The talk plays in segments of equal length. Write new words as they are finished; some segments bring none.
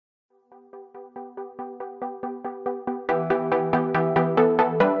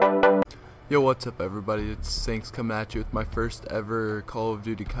Yo, what's up everybody, it's Sinks coming at you with my first ever Call of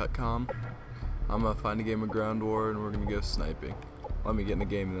Duty cut comm. I'm gonna find a game of ground war and we're gonna go sniping. Let me get in the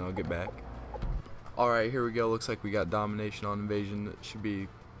game and then I'll get back. Alright, here we go. Looks like we got domination on invasion. It should be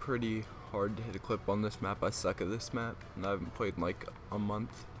pretty hard to hit a clip on this map. I suck at this map and I haven't played in like a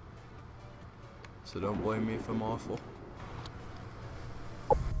month, so don't blame me if I'm awful.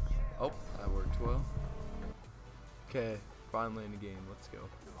 Oh, that worked well. Okay, finally in the game, let's go.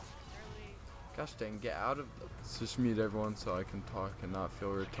 Gosh dang, get out of the... Let's just mute everyone so I can talk and not feel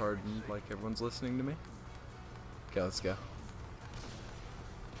retarded like everyone's listening to me. Okay, let's go.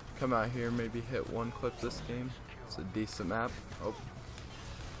 Come out here, maybe hit one clip this game. It's a decent map. Oh.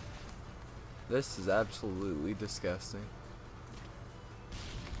 This is absolutely disgusting.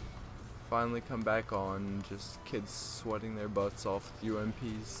 Finally come back on, just kids sweating their butts off with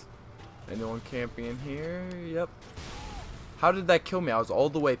UMPs. Anyone camping in here? Yep. How did that kill me? I was all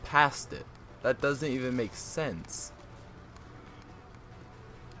the way past it. That doesn't even make sense.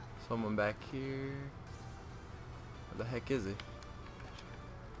 Someone back here. Where the heck is he?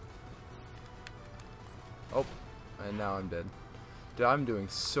 Oh, and now I'm dead. Dude, I'm doing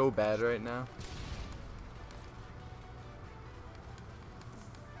so bad right now.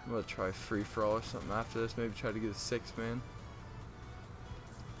 I'm gonna try free for all or something after this. Maybe try to get a 6-man.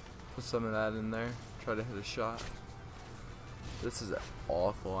 Put some of that in there. Try to hit a shot. This is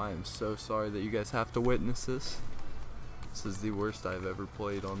awful. I am so sorry that you guys have to witness this. This is the worst I've ever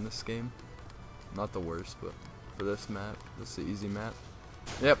played on this game. Not the worst, but for this map, this is an easy map.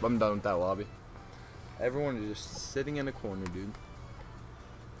 Yep, I'm done with that lobby. Everyone is just sitting in a corner, dude.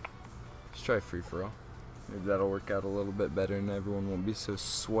 Let's try free for all. Maybe that'll work out a little bit better and everyone won't be so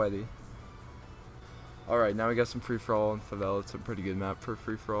sweaty. Alright, now we got some free for all in Favela. It's a pretty good map for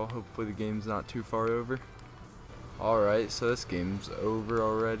free for all. Hopefully the game's not too far over. Alright, so this game's over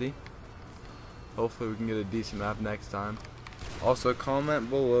already. Hopefully we can get a decent map next time. Also, comment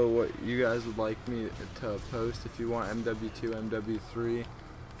below what you guys would like me to post. If you want MW2, MW3,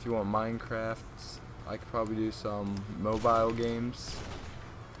 if you want Minecraft, I could probably do some mobile games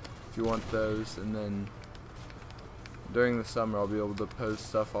if you want those. And then during the summer I'll be able to post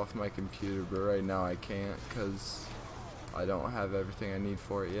stuff off my computer, but right now I can't because I don't have everything I need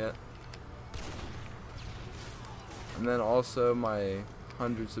for it yet. And then also my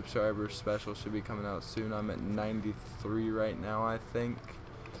 100 subscribers special should be coming out soon. I'm at 93 right now, I think.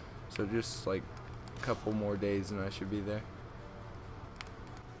 So just like a couple more days and I should be there.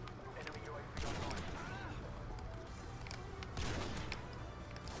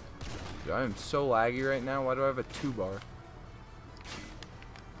 Dude, I am so laggy right now. Why do I have a 2-bar? Oh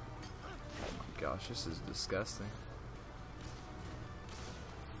my gosh, this is disgusting.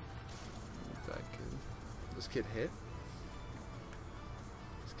 That kid. This kid hit?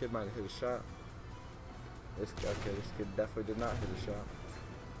 This kid might have hit a shot. This kid definitely did not hit a shot.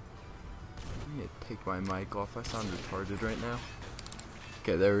 I need to take my mic off. I sound retarded right now.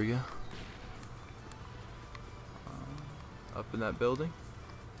 Okay, there we go. Up in that building?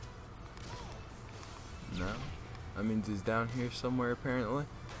 No. That means he's down here somewhere apparently.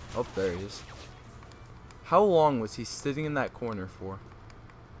 Oh, there he is. How long was he sitting in that corner for?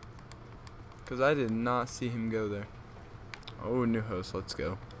 Because I did not see him go there. Oh, new host, let's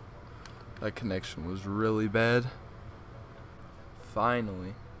go. That connection was really bad.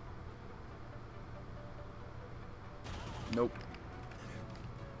 Finally. Nope.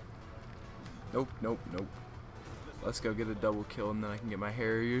 Nope, nope, nope. Let's go get a double kill and then I can get my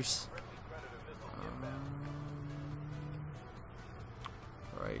Harriers.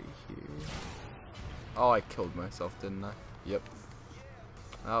 Right here. Oh, I killed myself, didn't I? Yep.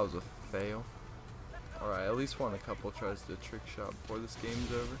 That was a fail. Alright, at least want a couple tries to trick shot before this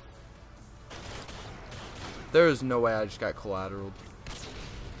game's over. There is no way I just got collateraled.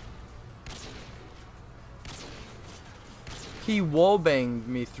 He wallbanged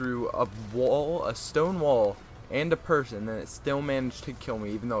me through a wall, a stone wall, and a person, and it still managed to kill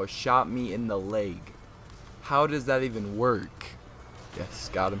me even though it shot me in the leg. How does that even work? Yes,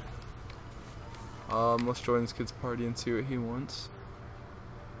 got him. Let's join this kid's party and see what he wants.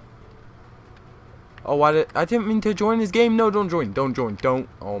 Oh, I didn't mean to join his game. No, don't join. Don't join. Don't.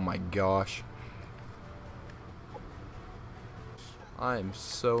 Oh my gosh. I am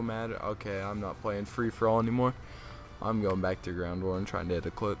so mad. Okay, I'm not playing free for all anymore. I'm going back to ground war and trying to hit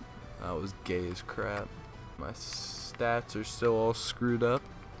a clip. That was gay as crap. My stats are still all screwed up.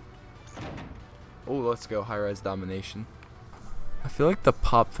 Oh, let's go. High-res domination. I feel like the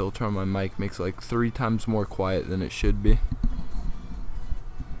pop filter on my mic makes it like 3 times more quiet than it should be.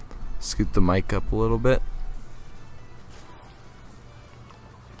 Scoot the mic up a little bit.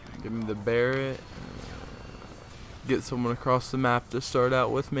 Get Give me the Barrett. Get someone across the map to start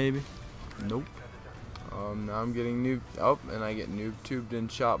out with, maybe. Nope. Now I'm getting noob. Oh, and I get noob tubed and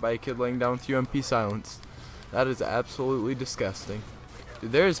shot by a kid laying down with UMP silence. That is absolutely disgusting.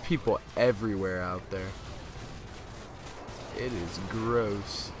 Dude, there's people everywhere out there. It is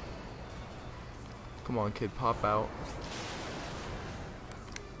gross. Come on, kid, pop out.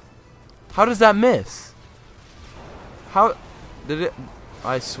 How does that miss? How did it?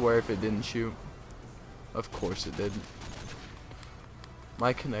 I swear if it didn't shoot. Of course it did.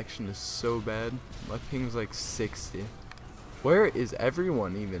 My connection is so bad. My ping's like 60. Where is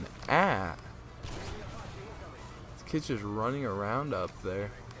everyone even at? This kid's just running around up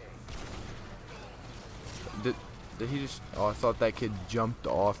there. Did he just... Oh, I thought that kid jumped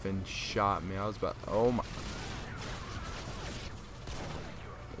off and shot me. I was about... Oh my...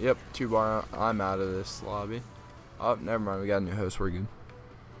 Yep, 2-bar. I'm out of this lobby. Oh, never mind. We got a new host. We're good.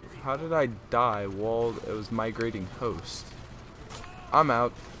 How did I die while it was migrating host? I'm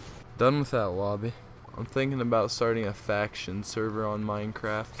out. Done with that lobby. I'm thinking about starting a faction server on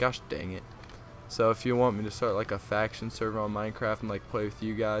Minecraft. Gosh dang it. So if you want me to start like a faction server on Minecraft and like play with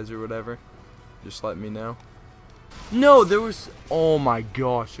you guys or whatever, just let me know. No, there was... Oh my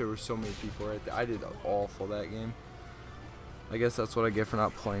gosh, there were so many people right there. I did awful that game. I guess that's what I get for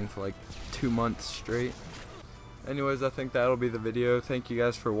not playing for like 2 months straight. Anyways, I think that'll be the video. Thank you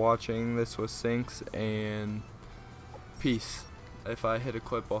guys for watching. This was Sinks, and peace. If I hit a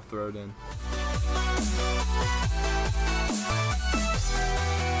clip, I'll throw it in.